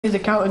his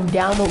account and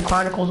download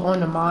Chronicles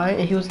onto mine,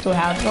 and he will still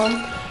have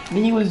them.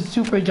 Then he was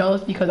super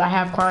jealous because I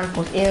have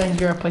Chronicles and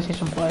you're a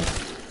PlayStation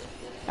Plus.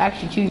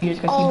 Actually, 2 years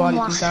because he bought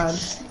it 3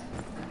 times.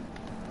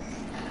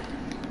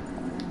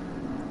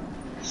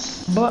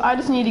 But I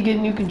just need to get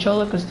a new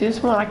controller because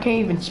this one I can't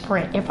even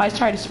sprint. If I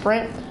try to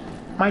sprint,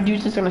 my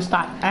dude's just gonna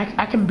stop.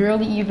 I can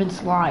barely even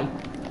slide.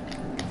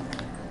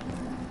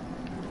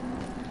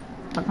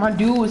 Like my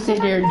dude would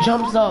sit there,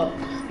 jumps up.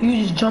 He would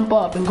just jump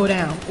up and go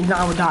down, and then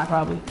I would die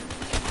probably.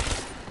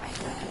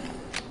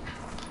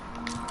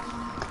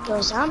 Yo,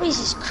 zombies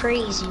is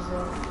crazy,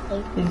 bro.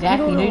 Like,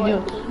 exactly,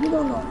 you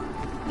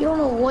don't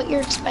know what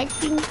you're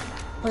expecting,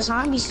 but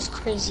zombies is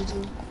crazy,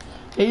 dude.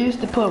 They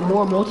used to put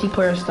more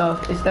multiplayer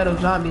stuff instead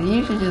of zombies. They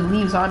used to just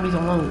leave zombies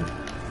alone.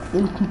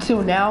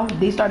 Until now,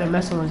 they started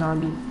messing with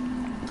zombies.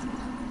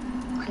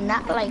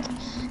 Not like,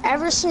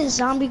 ever since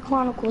Zombie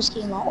Chronicles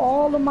came out,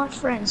 all of my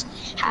friends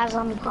have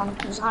Zombie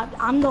Chronicles.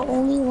 I'm the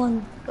only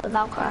one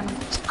without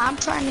Chronicles. I'm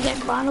trying to get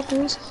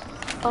Chronicles,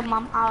 but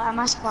I'm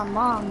asking my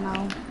mom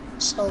now,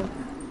 so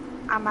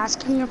I'm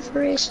asking her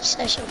for it. She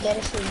said she'll get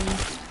it for me.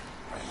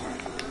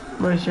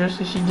 Bro,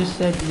 seriously, she just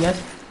said yes.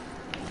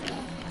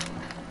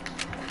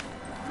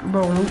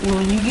 Bro,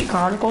 when you get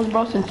Chronicles,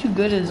 bro, since you're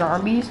good at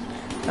zombies,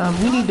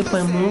 we need to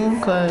play Moon,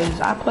 cause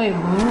I play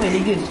Moon and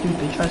it gets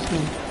stupid, trust me.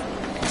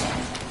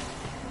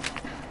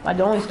 Like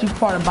the only stupid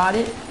part about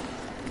it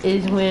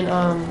is when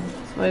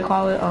what do you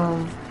call it,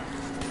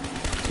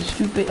 the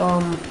stupid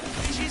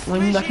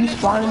when you you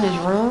spawn in this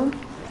room.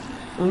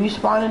 When you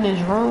spawn in this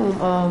room,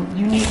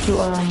 you need to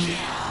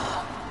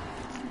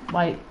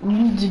like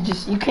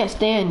you can't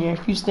stand there.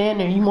 If you stand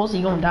there, you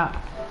mostly gonna die.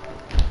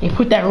 They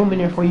put that room in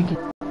there for you can.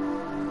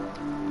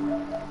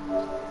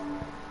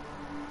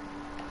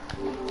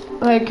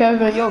 Hey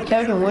Kevin, yo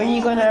Kevin, when are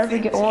you gonna ever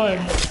get on?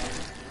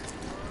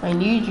 I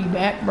need you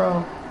back,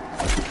 bro.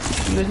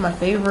 You was my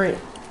favorite.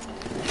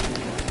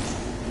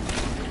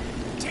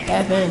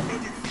 Kevin,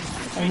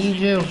 I need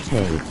you.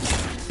 Hey.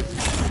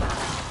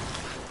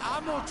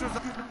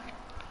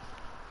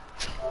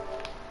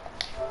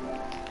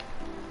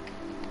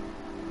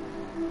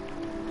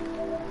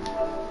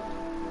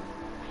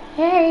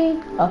 Hey.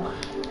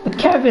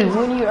 Kevin,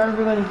 when are you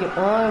ever gonna get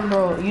on,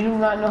 bro? You do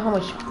not know how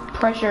much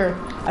pressure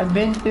I've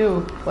been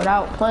through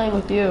without playing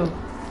with you.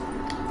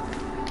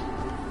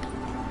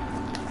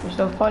 You're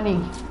so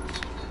funny.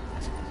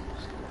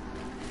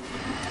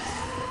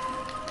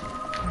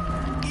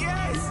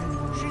 Yes,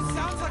 she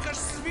sounds like a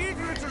sweet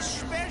little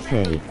special.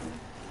 Hey.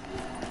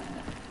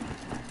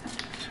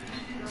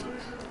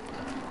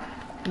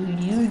 You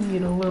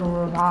need a little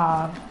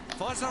revive.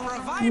 For the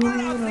revival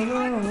of the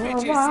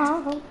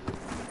unfittest.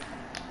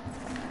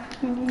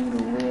 You need a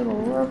little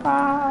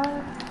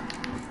revive.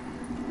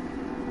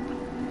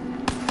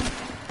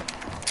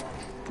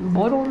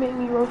 Boy, don't make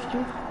me roast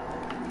you.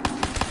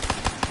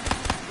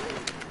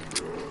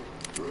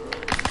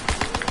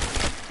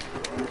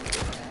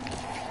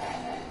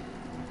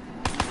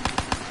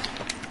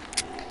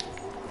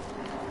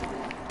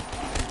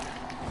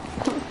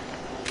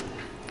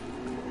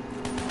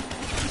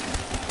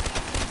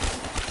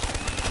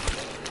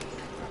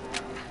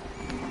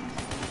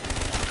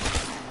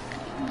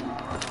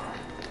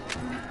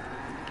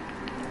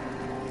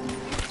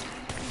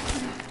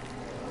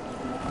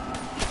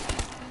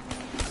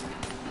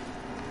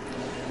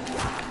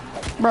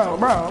 Bro.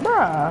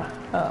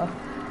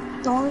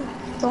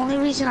 The only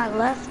reason I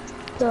left,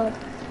 the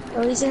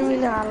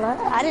reason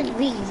I didn't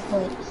leave,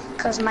 but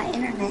because my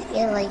internet,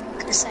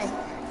 it said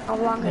no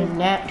longer. The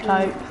nap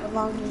type. No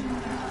longer,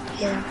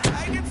 yeah.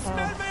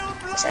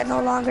 It said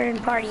no longer in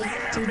party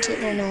due to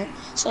internet.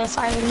 So if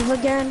I leave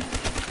again,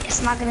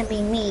 it's not gonna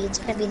be me. It's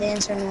gonna be the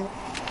internet.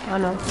 I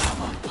know.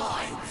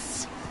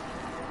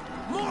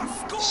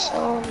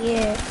 So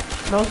yeah.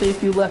 Mostly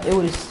if you left, it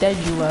would have said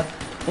you left.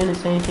 It didn't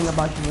say anything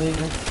about you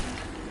leaving.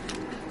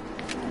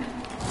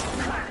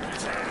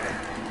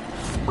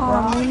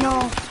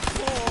 No.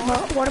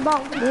 But what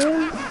about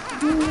Moon?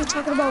 You're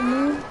talking about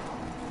Moon?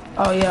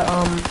 Oh yeah,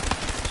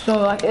 so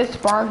like it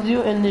spawns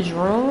you in this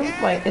room,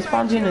 like it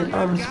spawns you in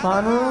the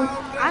spawn room.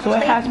 So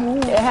it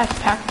has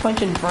pack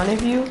punch in front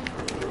of you,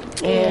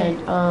 and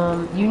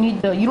you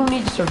don't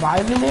need to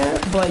survive in there,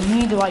 but you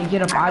need to like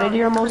get up out of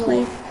there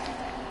mostly.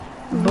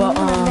 But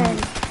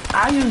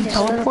I use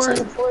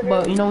teleport,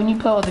 but you know when you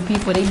play with other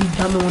people, they be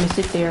dumb and want to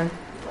sit there.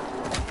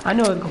 I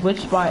know a glitch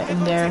spot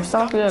in there. It's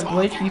not really a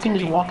glitch. You can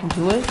just walk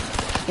into it,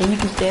 and you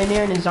can stand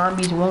there, and the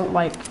zombies won't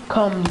like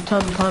come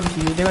to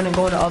you. They're gonna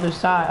go to the other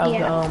side of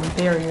the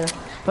barrier,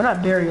 but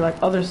not barrier, like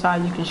other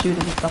side. You can shoot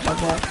it and stuff like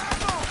that.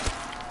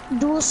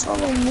 Do a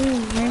solo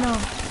Moon right now,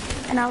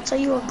 and I'll tell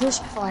you a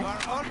glitch spot.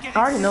 I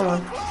already know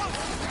one.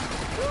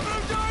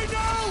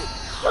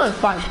 I'm gonna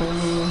fight for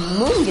Moon.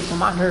 Moon gets on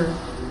my nerves.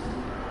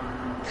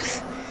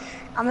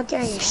 I'm gonna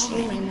carry your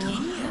stream right now.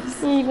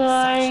 Hey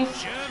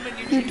guys,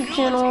 YouTube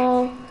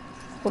channel.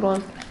 Hold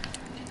on,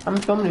 I'm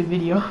filming a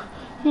video.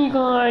 Hey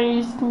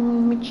guys,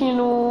 my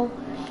channel.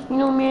 You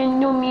know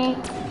me.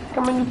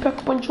 Got my new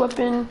pack punch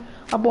weapon.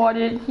 I bought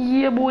it.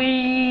 Yeah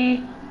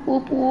boy.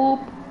 Whoop whoop.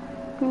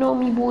 You know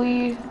me,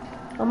 boy.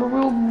 I'm a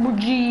real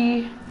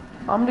G.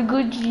 I'm the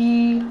good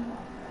G.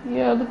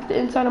 Yeah, look at the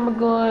inside of my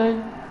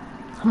gun.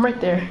 I'm right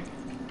there.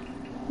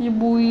 Yeah,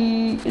 boy.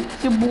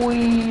 It's your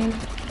boy.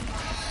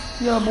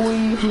 Yeah,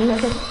 boy.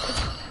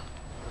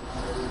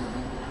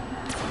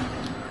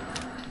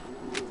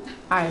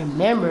 I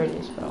remember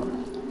this, bro.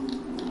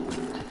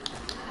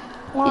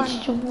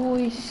 It's your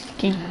boy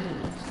Skinny.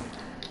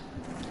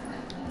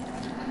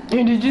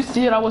 And did you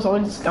see it? I was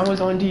on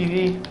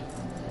TV.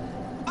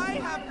 I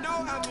have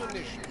no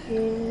ammunition.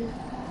 Yeah.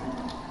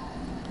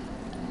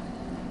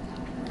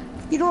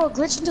 You know a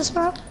glitch in this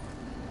map?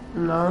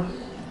 No.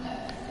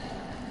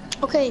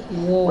 Okay,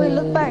 Whoa. wait,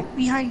 look back,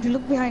 behind you,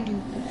 look behind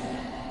you.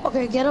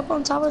 Okay, get up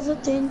on top of the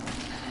thing,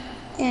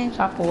 and...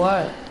 Top of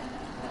what?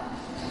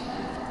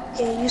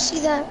 Okay, you see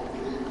that?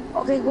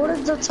 Okay, go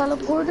to the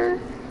teleporter,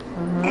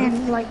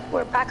 and like,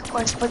 we're pack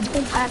parts, but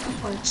don't pack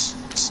parts,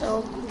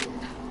 so...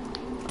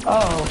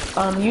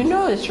 Oh, you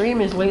know the stream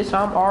is late, so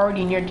I'm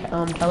already near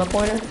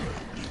teleporter.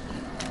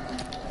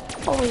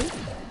 Oh, wait.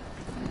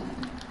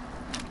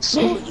 So,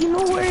 you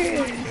know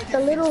where the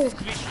little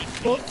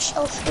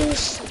bookshelf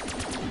is?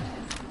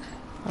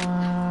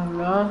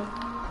 No.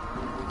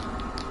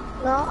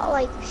 No,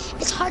 like,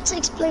 it's hard to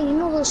explain. You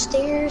know those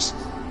stairs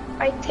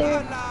right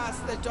there? Alas,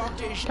 the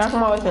doctor is Talking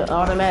about with an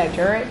automatic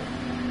turret?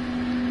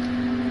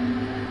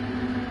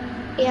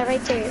 Yeah,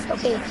 right there.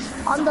 Okay,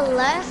 on the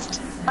left,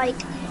 like,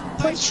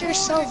 put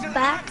yourself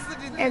back,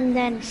 and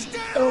then,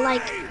 it'll,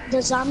 like,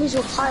 the zombies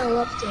will pile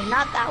up there.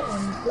 Not that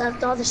one,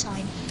 left, the other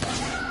side.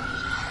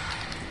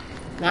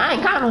 Nah, I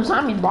ain't got no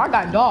zombies, bro. I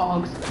got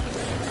dogs.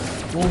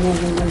 Whoa, whoa,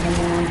 whoa,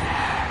 whoa, whoa.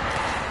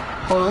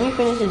 Hold on, let me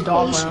finish this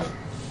dog round.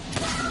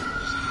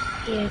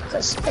 Yeah,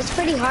 because it's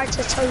pretty hard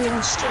to tell you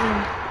on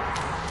stream.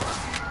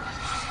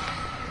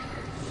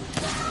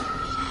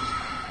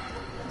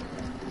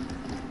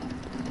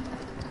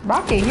 Bro,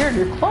 I can hear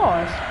your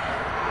claws.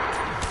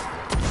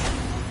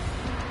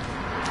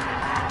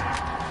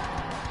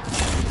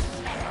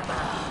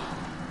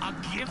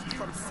 a gift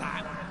from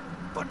Sam.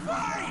 But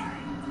why?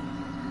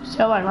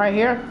 So, like, right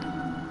here?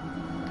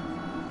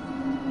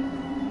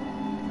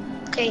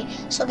 Okay,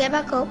 so get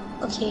back up.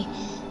 Okay,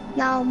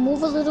 now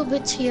move a little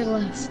bit to your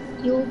left.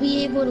 You'll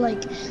be able,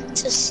 like,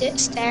 to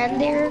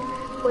stand there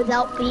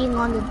without being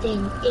on the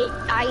thing.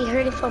 I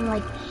heard it from,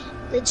 like,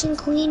 Glitching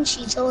Queen.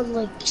 She told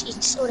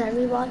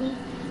everybody.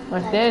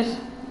 Like this?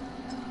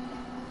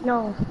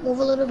 No, move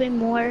a little bit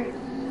more.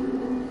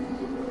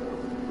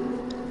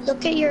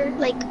 Look at your,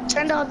 like,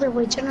 turn the other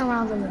way, turn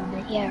around a little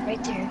bit. Yeah,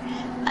 right there.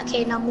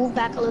 Okay, now move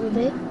back a little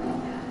bit.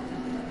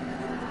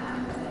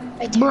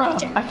 Right there, Bruh, right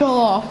there. I fell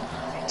off.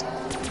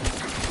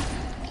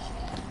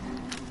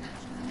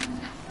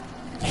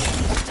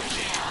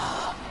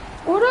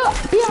 What up?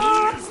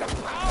 Yeah.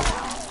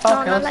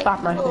 Okay, let's like,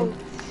 stop my thing.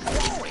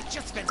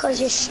 Because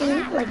you're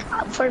shooting, like,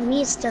 for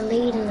me it's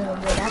delayed a little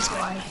bit, that's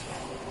why.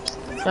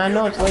 I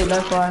know it's late,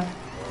 that's why.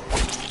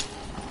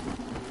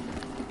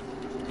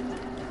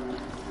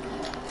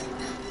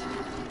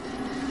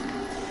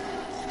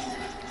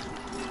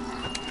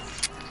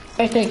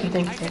 Hey, thank you.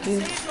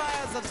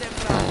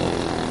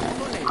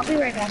 I'll be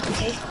right back,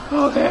 okay?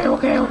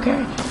 Okay.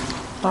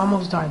 I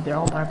almost died there,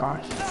 oh my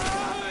gosh. It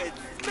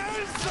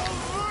smells so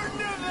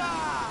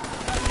wunderbar.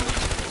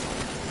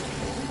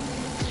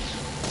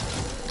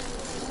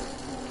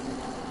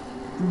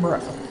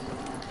 Bruh.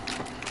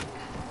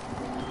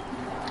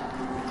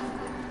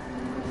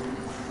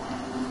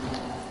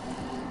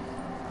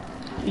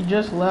 He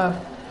just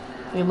left.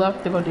 He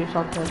left to go do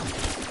something.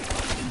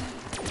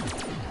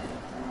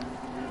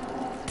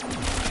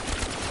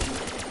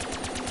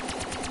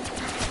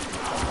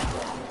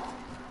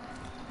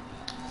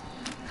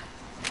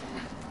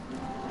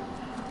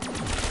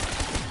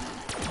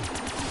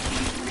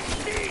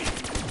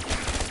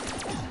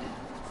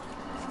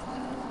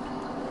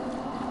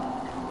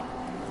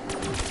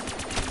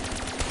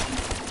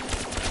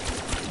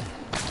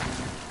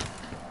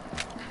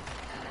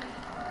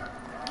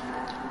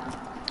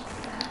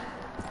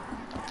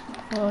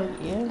 Oh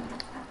yeah.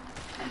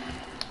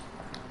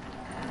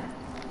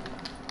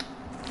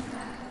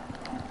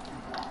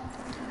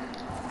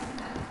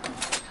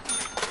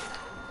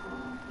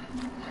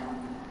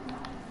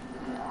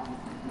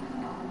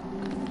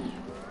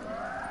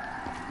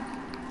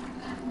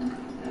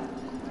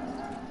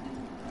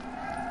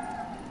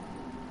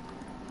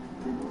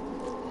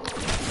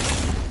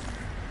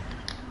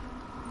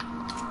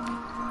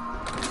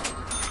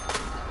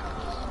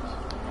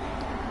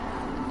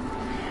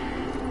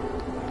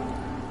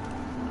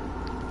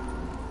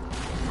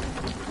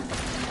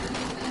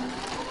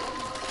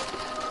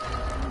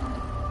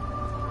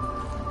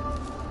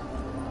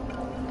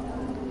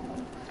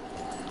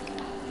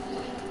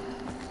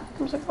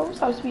 I was like, oh,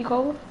 what's up, Sweet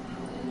Cola?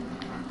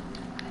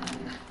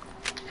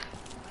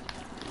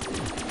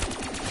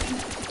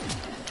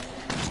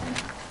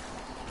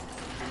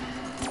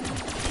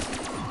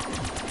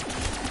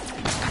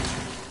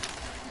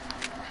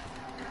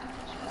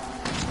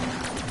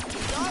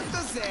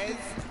 Doctor says.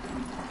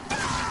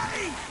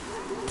 Hey!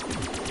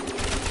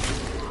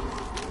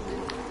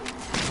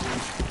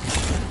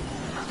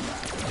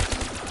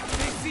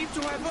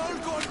 They've all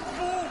gone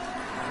boom.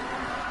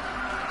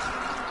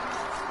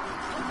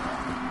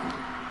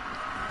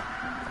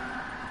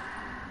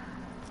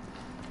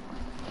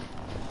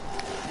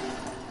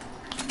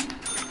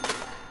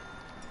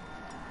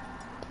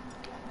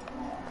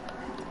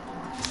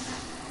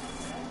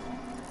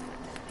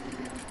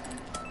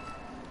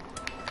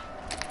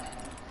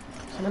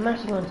 And I'm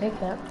actually gonna take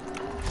that.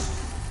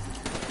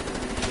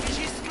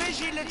 Squishy,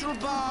 squishy, little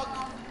bug.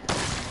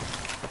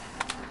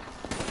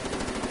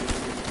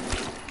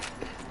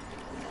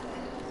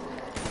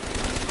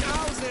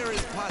 Now there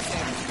is pussy.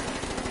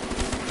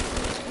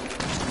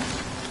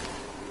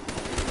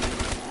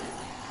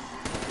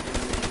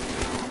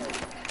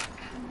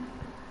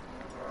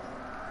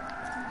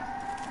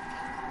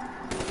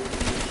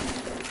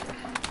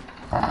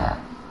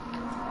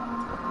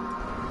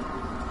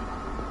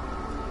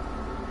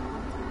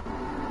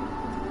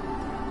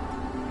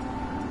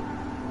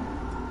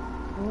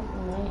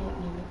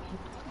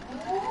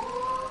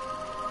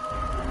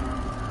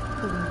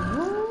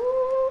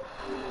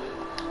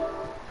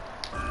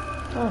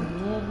 Oh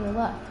yeah, he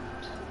left.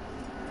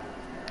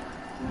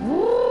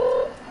 Woo!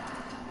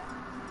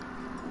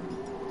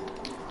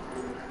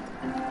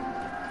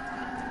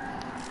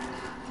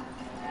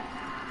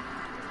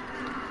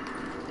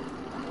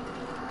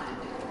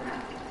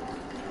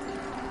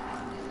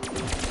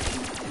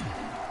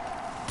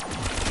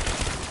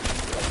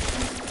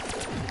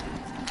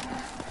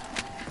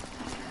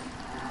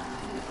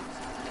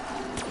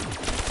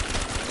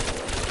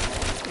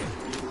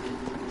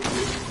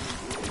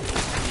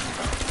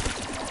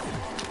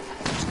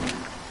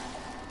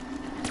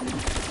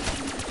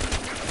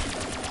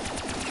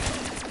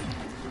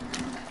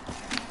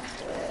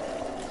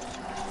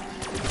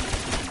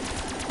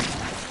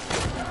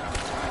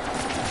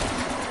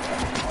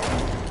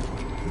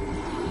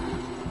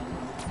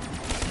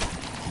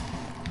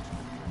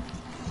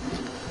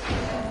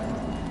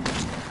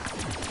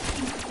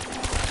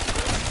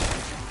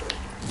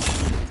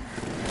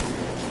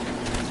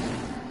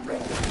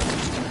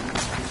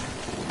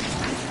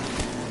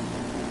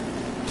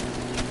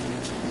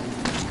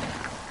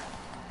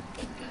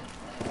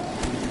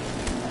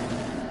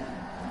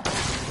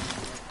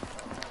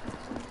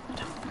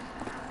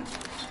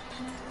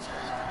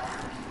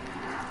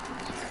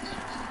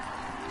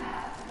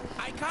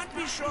 I can't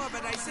be sure,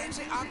 but I sense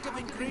the active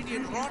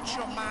ingredient rots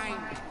your mind.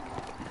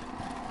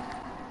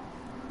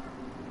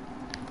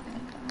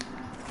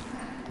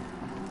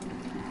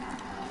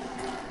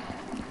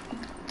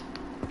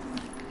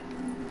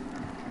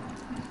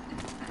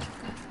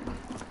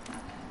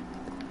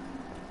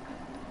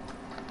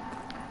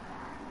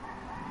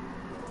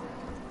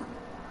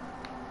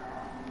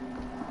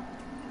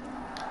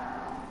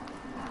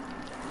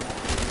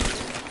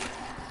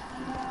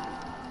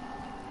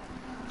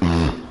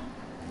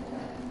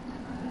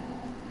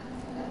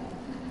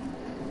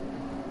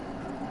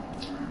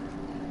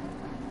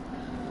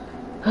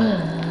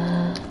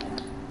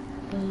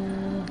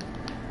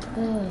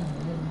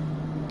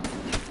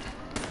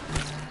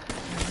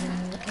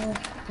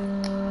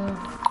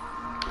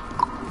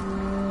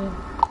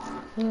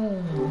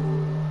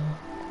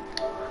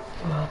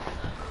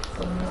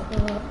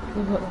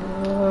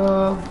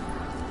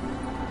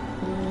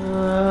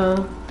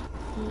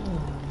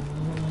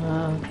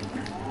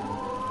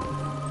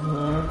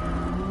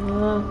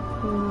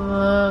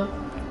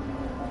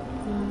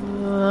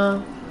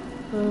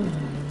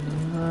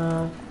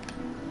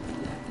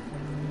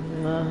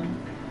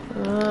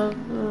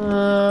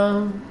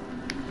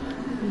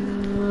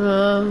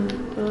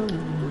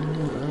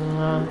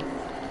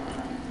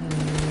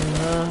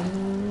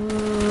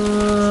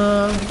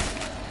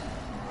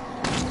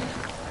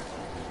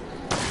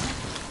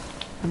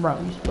 Bro,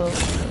 you spoke. The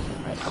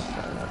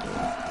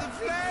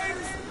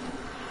flames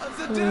of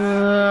the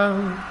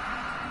dead.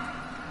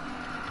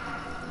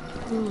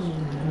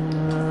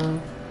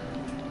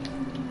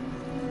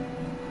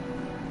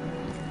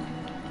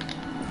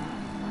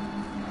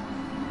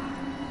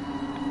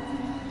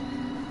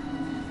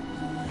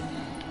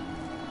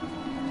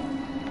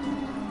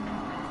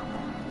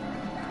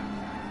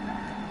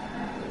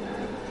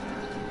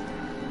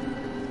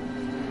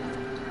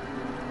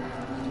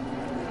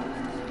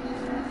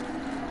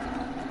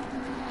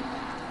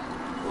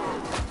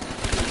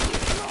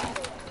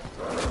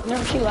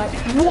 Yeah, she like,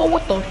 whoa,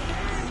 what the? I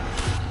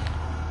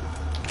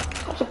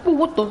was like, whoa,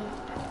 what the?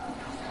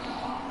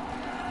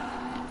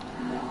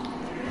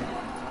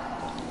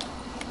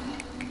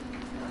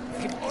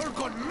 They've all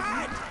gone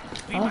mad.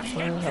 We Oh, must shit,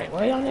 help them.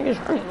 where y'all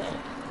niggas running at?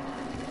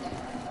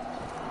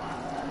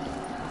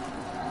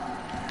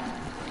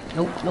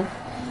 Nope, nope.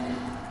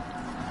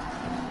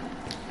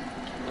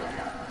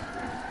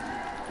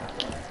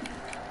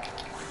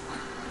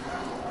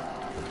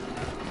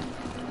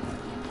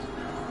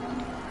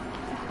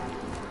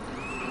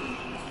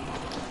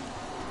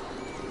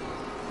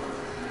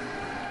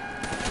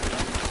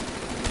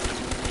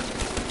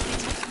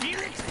 Feel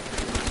it?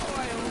 Oh, I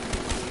hope.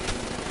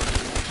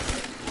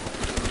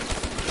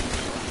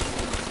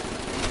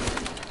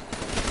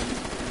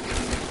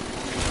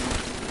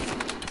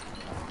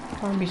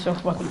 I'm gonna be so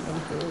fucking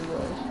unfair,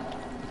 guys.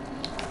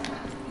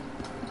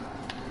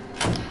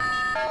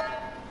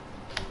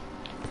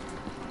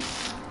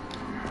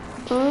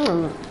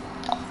 Mmm.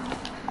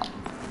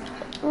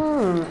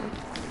 Mmm.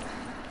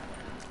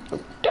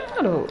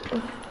 Potato.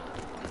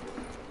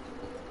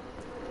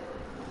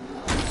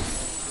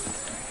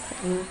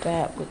 Eat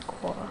that with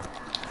corn.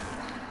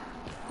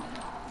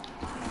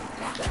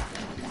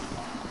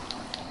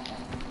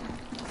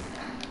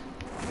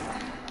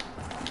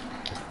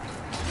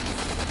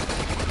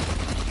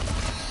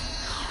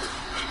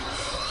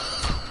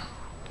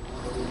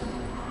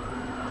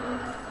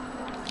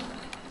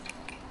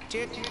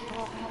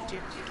 Tick-tock.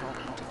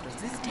 Does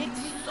this take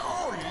so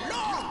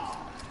long?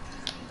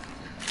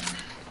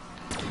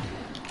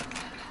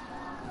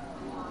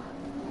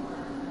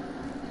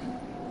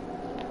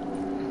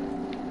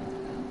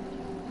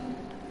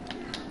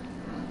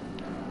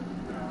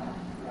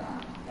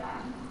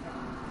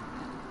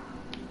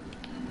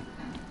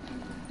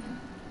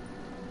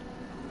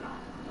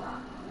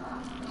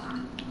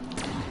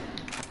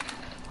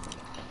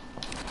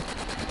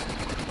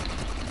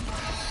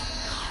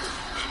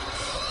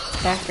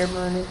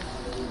 Afterburner.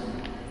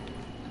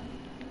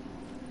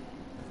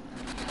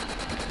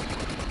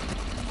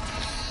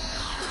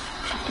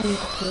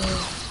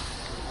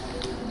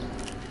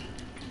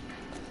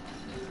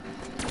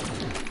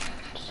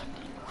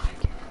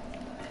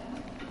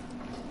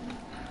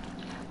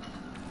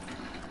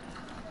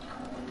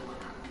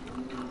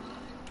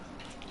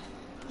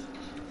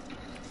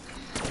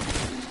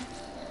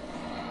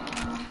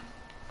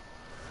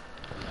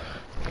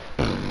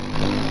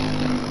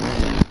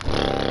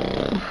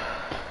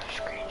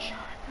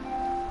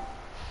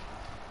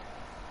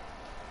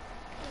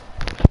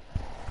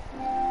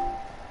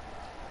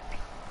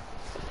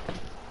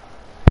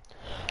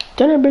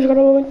 Then that bitch got a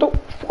moment to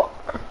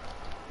fuck.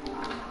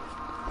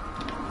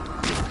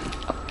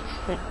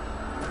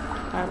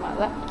 Sorry about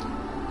that.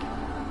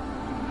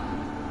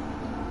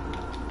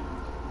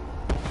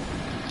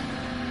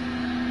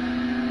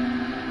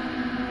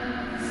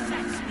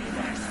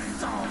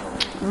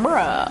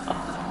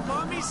 Bruh.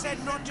 Mommy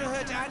said not to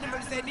hurt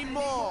animals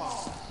anymore.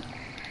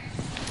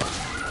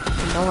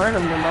 Don't hurt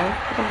him, bro.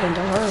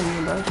 Don't hurt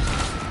him, bro.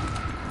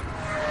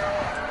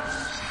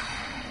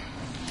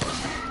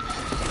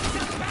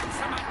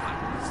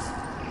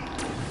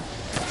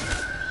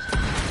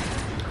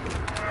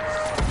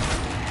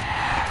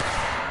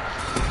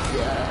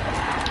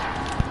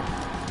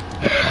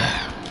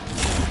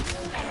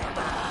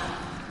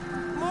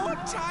 More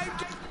time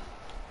to...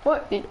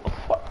 What the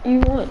fuck you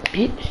want,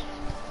 bitch?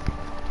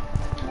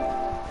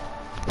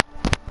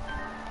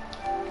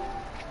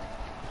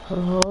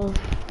 Hello?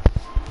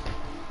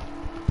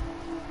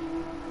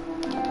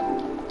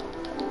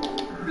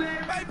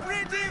 My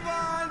pretty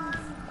ones!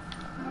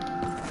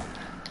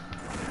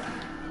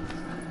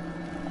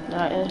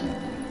 Nothing.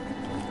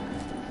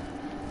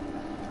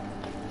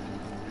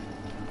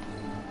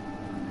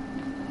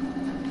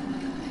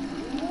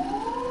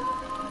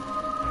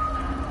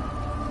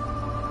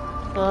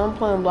 I'm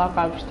playing Black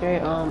Ops 3.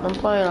 I'm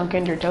playing on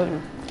Kinder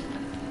Totem.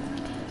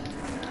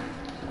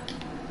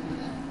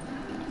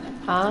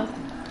 Huh?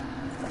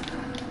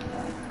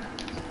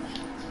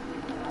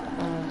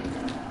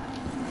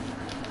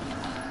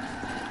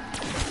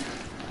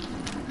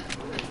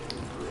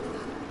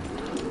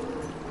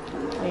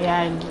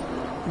 Yeah,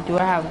 do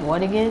I have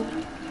what again?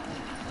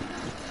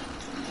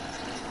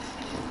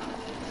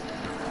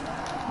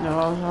 No,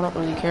 I don't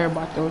really care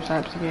about those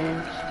types of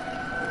games.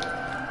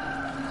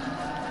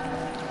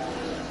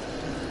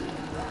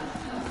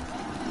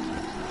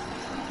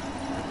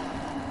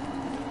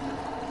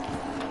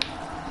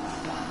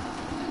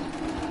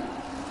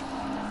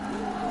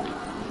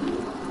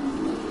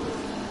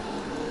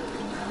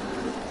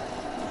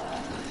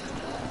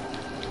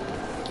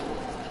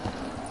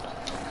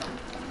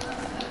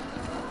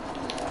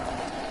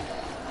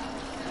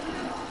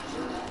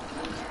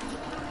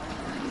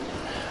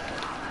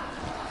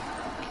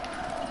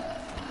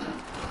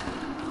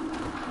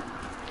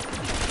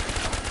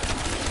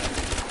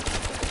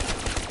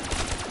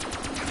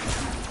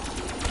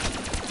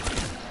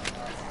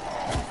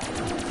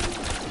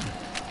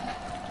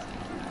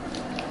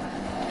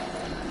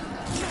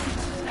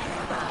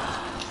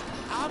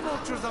 Ammo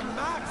to the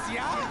max,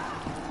 yeah?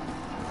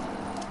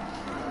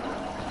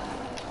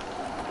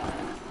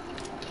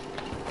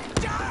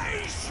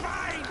 Die,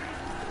 Schwein!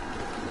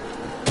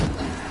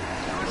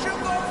 You should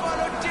go for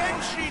a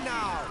Denshi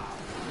now!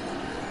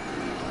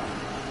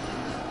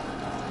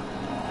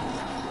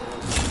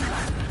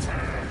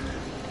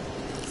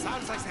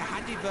 Sounds like the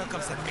handiwork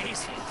of the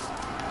Masons.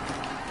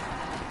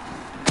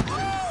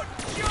 Oh,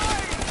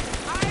 joy!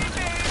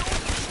 Eine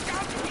und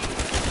Scampi!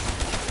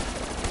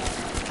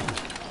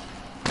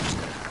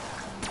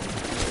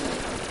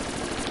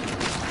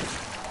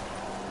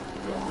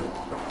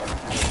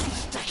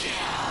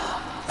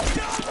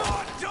 No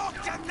more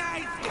Dr.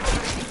 Knife!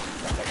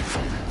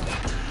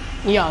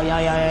 Yeah.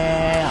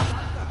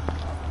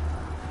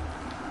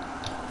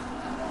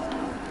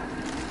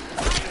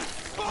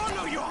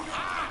 Follow your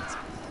heart!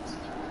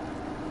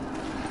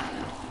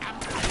 I'm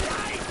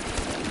alive!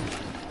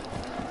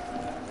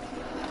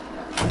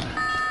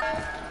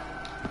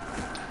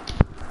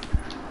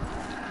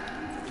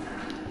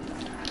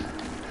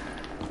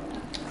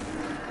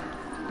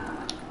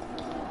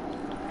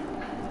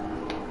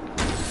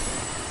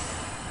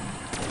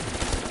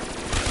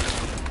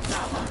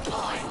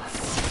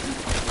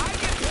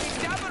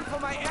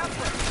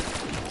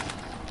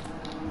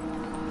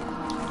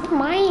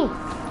 mine.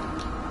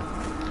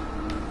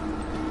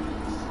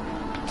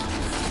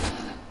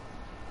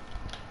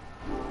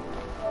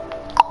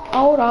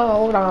 Hold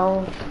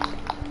on.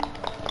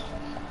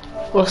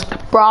 What's the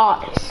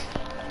prize?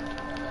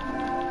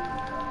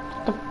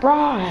 The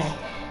prize.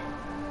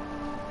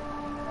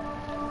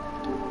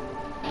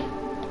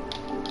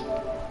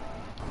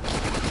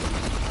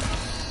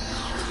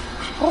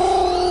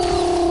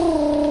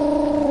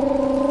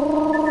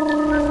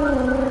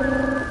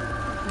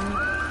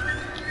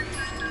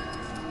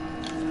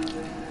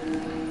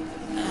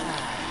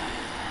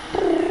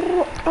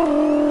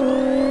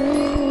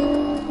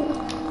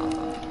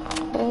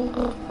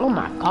 Oh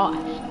my gosh.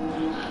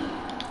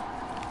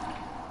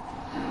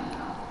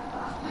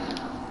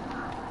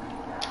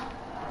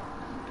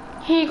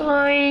 Hey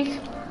guys.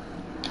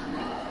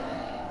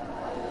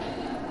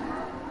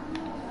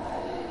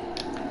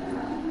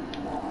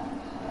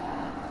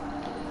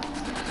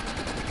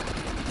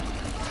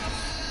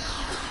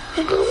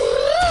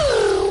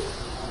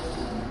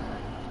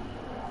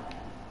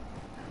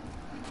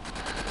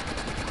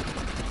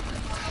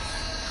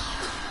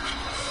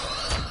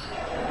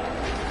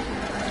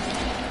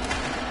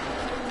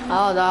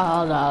 Hold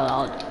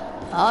on.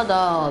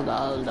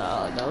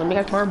 Let me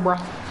get more, bro.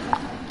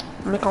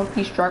 Let me count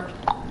these trucks.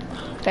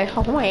 That's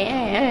how I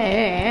am.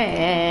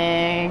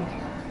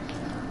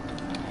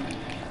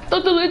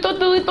 Totally.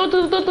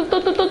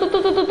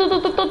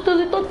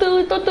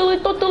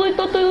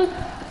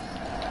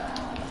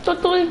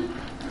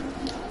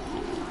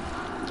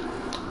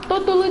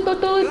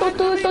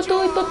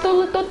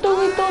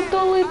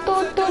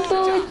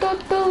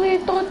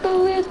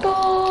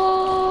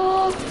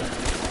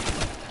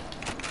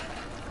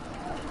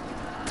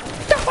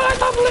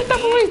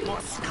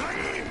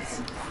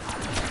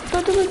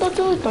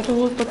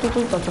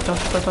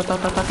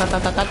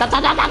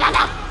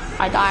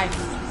 I died.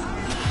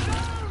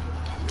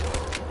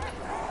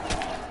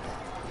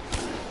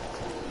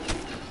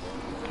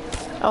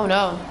 Oh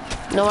no.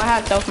 No, I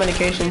had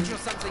self-medication.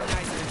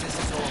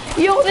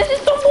 Yo, this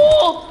is the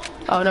wall!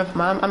 Oh, never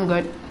mind. I'm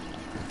good.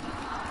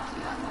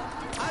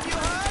 Have you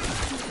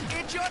heard?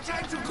 It's your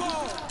time to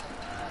go.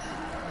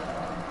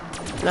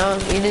 No,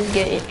 you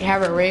just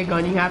have a ray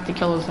gun. You have to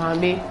kill a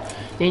zombie.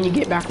 Then you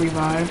get back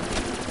revived.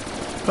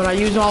 But I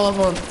used all of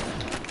them.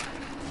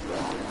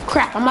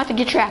 Crap, I'm about to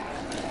get trapped.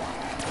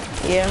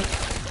 Yeah.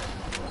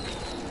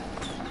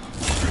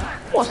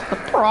 What's the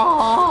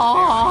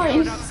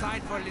prize?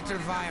 Outside for a little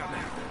while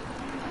now.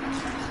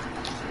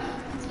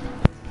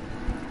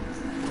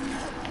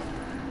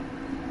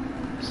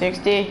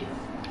 60.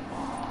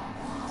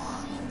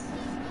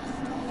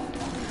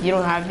 You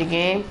don't have the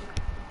game?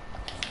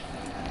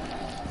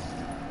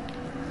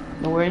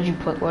 Where'd you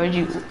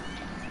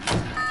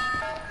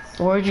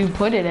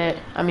put it at?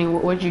 I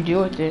mean, what'd you do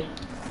with it?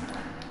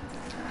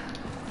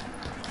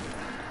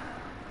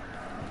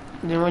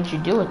 Then what'd you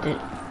do with it?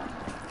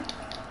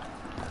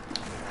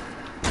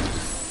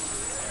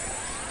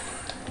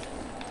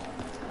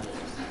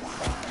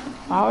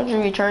 Why would you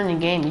return the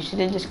game? You should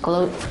have just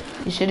closed.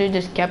 You should have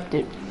just kept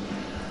it.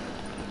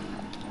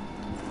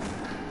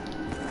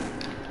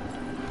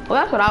 Well,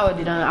 that's what I would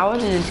have done. I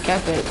would have just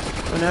kept it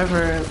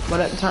but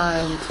at the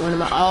time,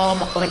 when all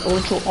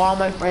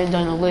my friends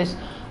on the list,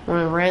 when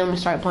I randomly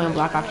started playing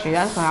Black Ops 3,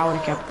 that's why I would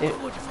have kept it.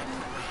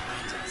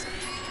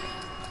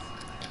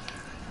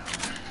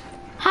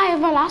 Hi,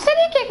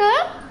 Velocity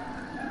Kicker!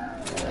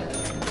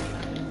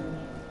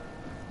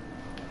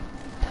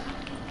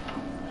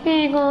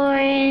 Hey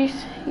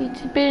guys,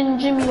 it's been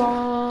Jimmy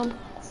Bob.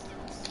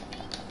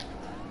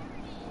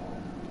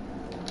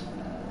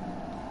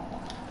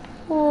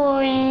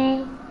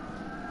 Hi.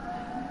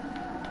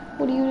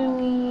 What are you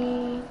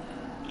doing?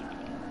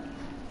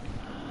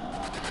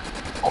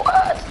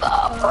 What's the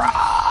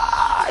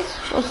prize?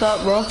 What's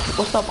up, bro?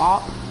 What's up,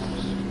 Op?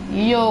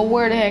 Yo,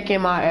 where the heck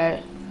am I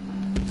at?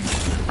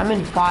 I'm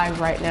in 5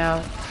 right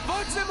now.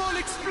 Watch them all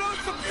explode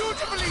so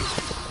beautifully.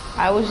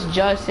 I was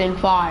just in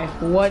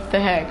 5. What the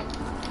heck?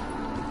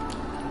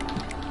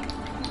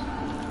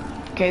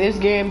 Okay, this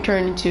game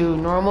turned into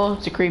normal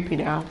to creepy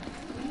now.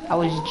 I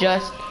was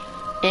just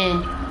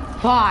in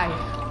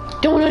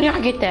 5. Don't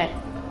y'all get that?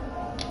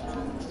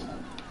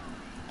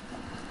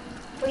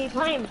 What are you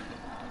playing?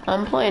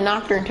 I'm playing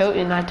Nocturne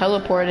Totem. I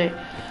teleported,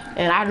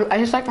 and I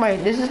just like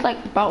this is like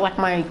about like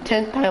my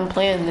 10th time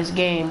playing this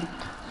game,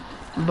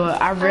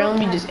 but I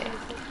randomly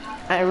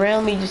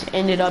just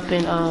ended up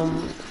in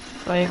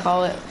what do you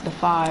call it, the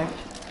 5.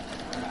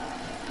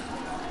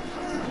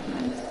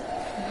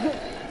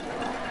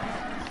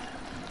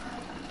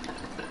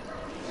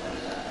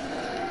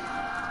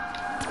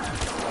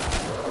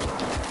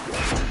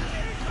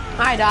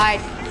 I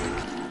died.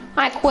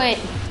 I quit.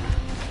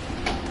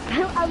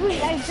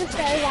 I just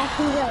started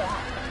watching that.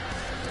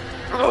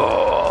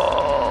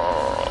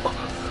 Oh.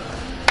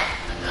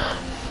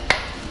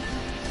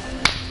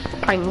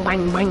 Bang,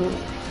 bang, bang.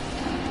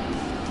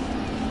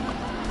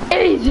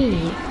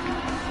 Easy.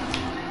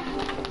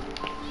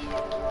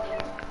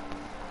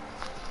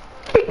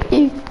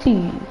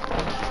 Easy.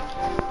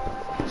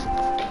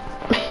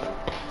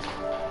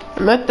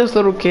 met this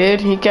little kid.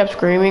 He kept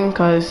screaming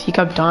because he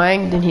kept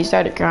dying. Then he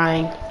started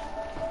crying.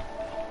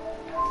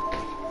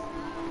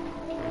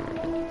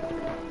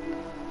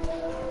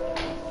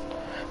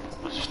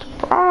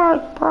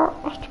 Surprise,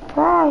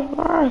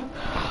 surprise.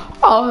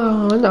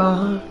 Oh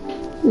no.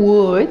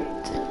 What?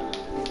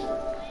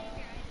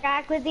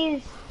 Back with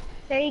these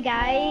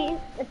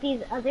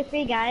other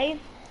three guys.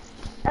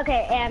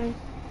 Okay, and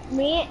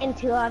me and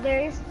two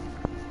others.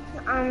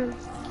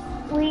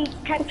 We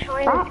kept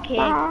showing this kid.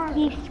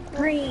 He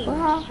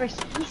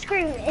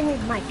screamed in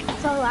his mic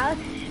so loud,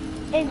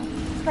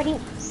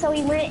 so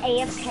we went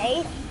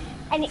AFK,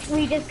 and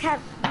we just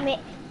kept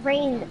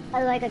bringing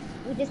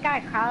we just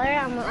got a crawler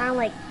around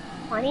like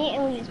 20,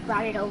 and we just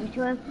brought it over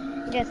to him,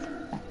 and just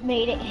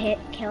made it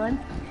kill him,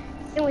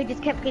 and we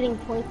just kept getting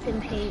points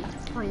and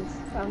points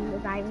from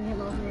reviving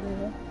him over and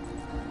over.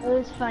 It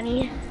was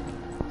funny.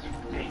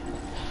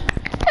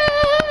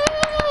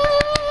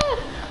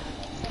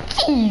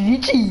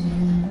 Cheesy.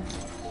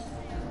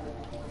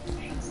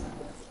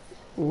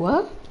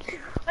 What?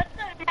 What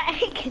the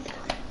heck?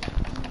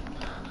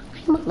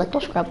 I'm a little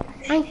scrub.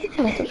 I'm a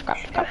little scrub.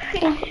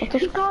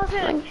 He calls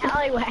it a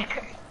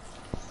tallywhacker.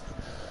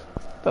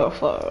 The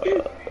fuck?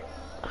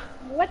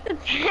 What's a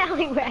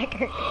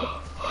tallywhacker?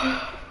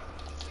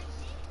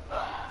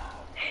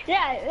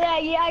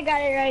 Yeah, I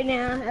got it right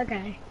now.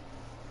 Okay.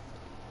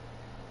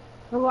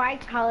 Well, I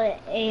call it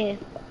a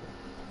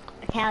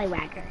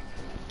tallywhacker.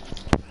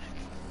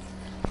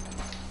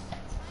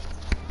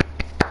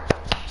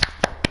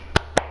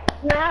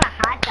 Not a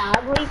hot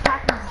dog. What are you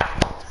talking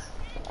about?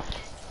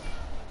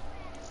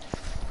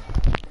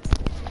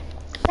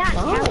 It's not a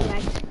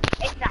tallywhacker.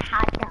 It's a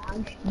hot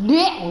dog.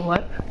 Yeah.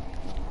 What?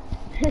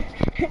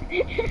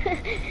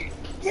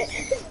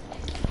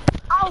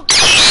 Ow!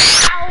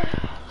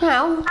 Ow!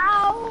 Ow.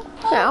 Ow!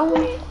 Ow.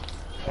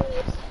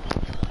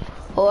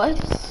 What?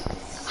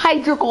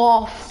 Hydro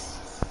off.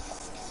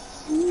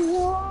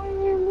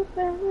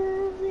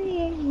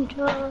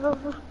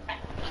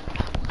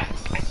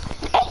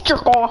 Hydro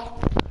off.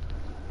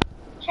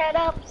 Shut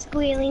up,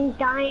 squealing,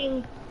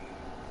 dying.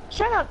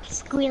 Shut up,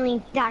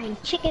 squealing, dying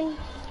chicken.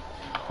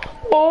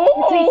 Oh.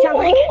 That's what you sound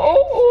like.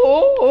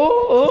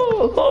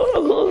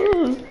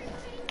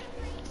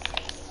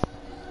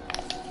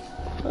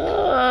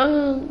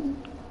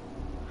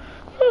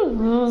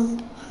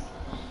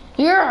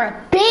 You're a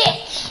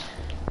bitch.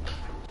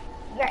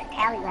 You're a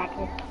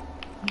tallywhacker.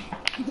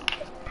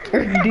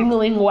 You're a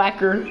dingling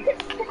whacker.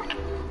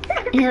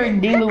 You're a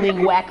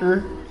dingling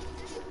whacker.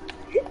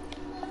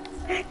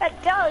 A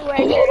tallywhacker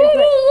is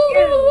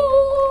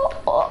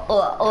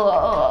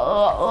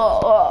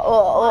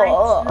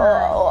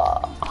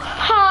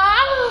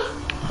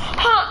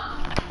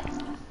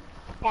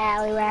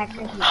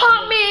tallywhacker.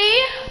 Hot me.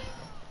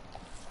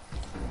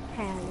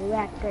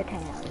 Tallywhacker,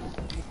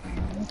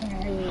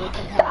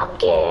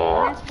 Fuck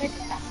yeah.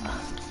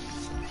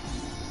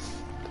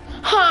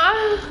 Huh?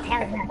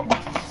 Tallywhacker.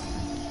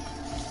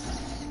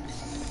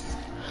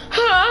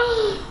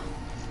 Huh?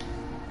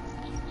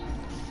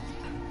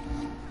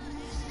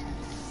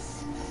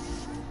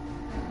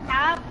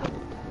 Stop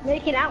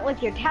making out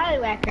with your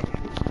tallywhacker.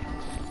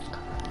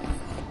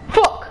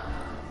 Fuck.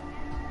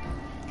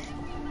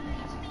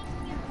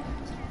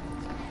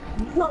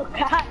 Oh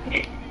God.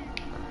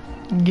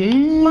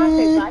 Gay.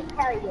 Monsters like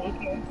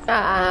tallywhackers.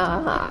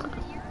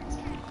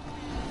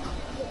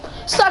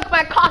 Suck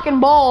my cock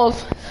and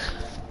balls.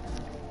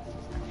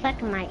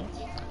 Suck my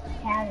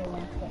tallywhacker.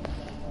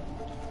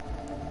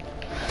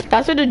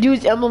 That's what the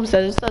dude's emblem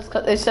says.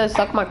 It says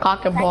suck my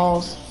cock and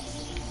balls.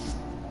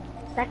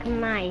 Suck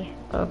my.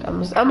 Okay,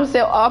 I'm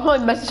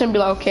gonna message him and be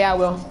like, okay, I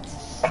will.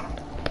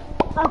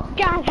 Oh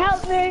God,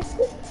 help me!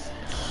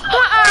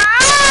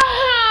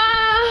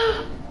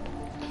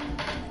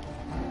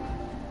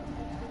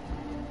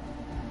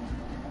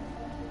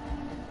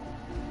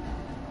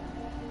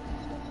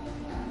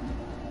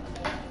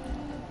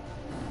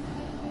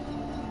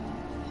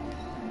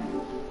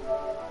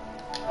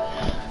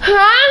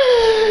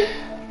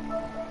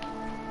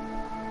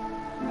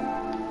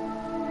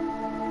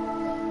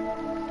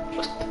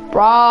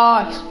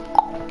 Right.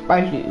 I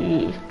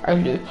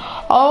do.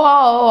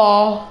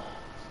 Oh.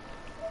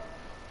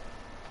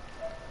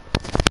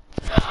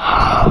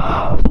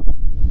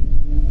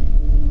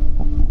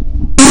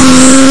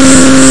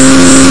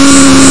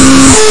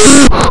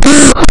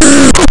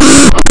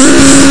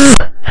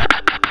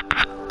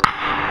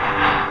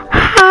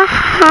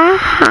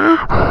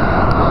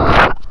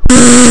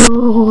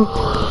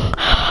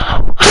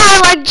 I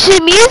like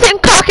Jimmy's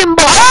and cock and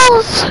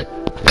balls.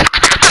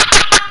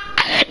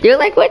 You're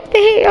like, what the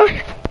hell?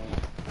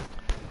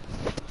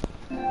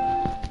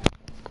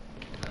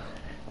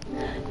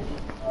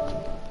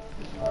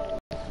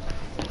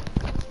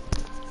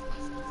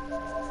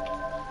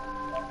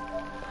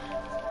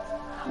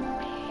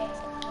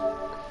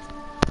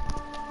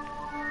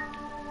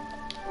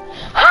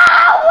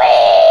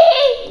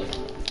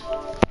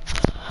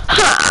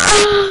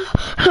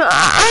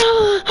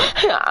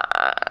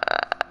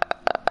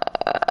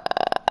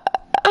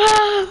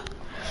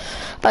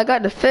 I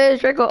got the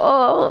fish. I go,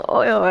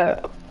 oh, yeah.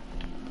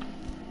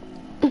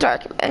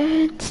 Dark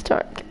meds,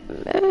 dark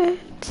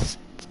meds,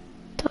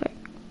 dark.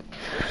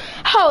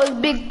 How is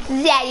Big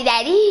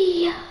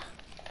Daddy?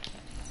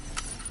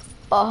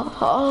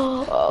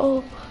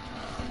 Oh.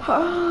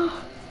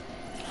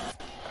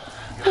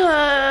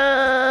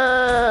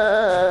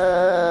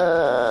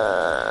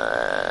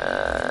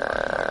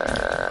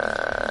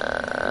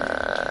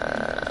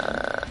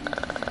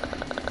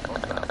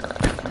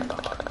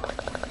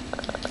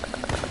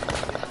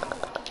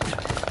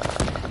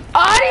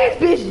 All these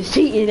bitches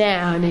cheating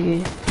now,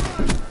 nigga.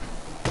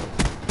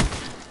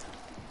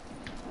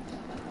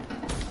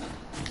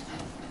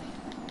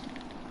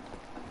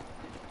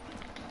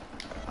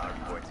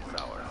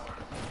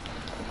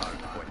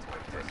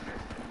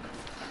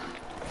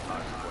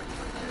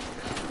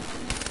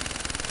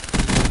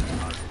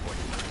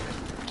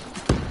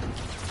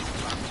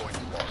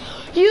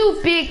 You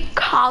big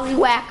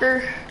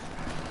collywhacker.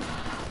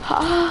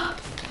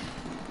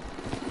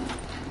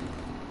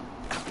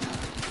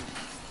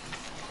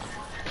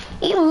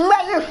 You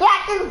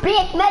motherfucker,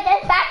 bitch,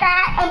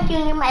 motherfucker. I'm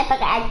doing your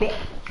motherfucker ass bitch.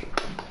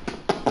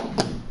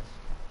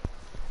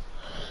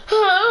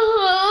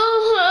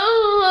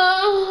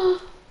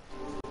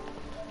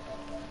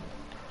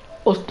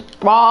 What's the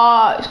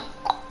price?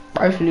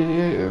 Price.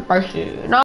 No.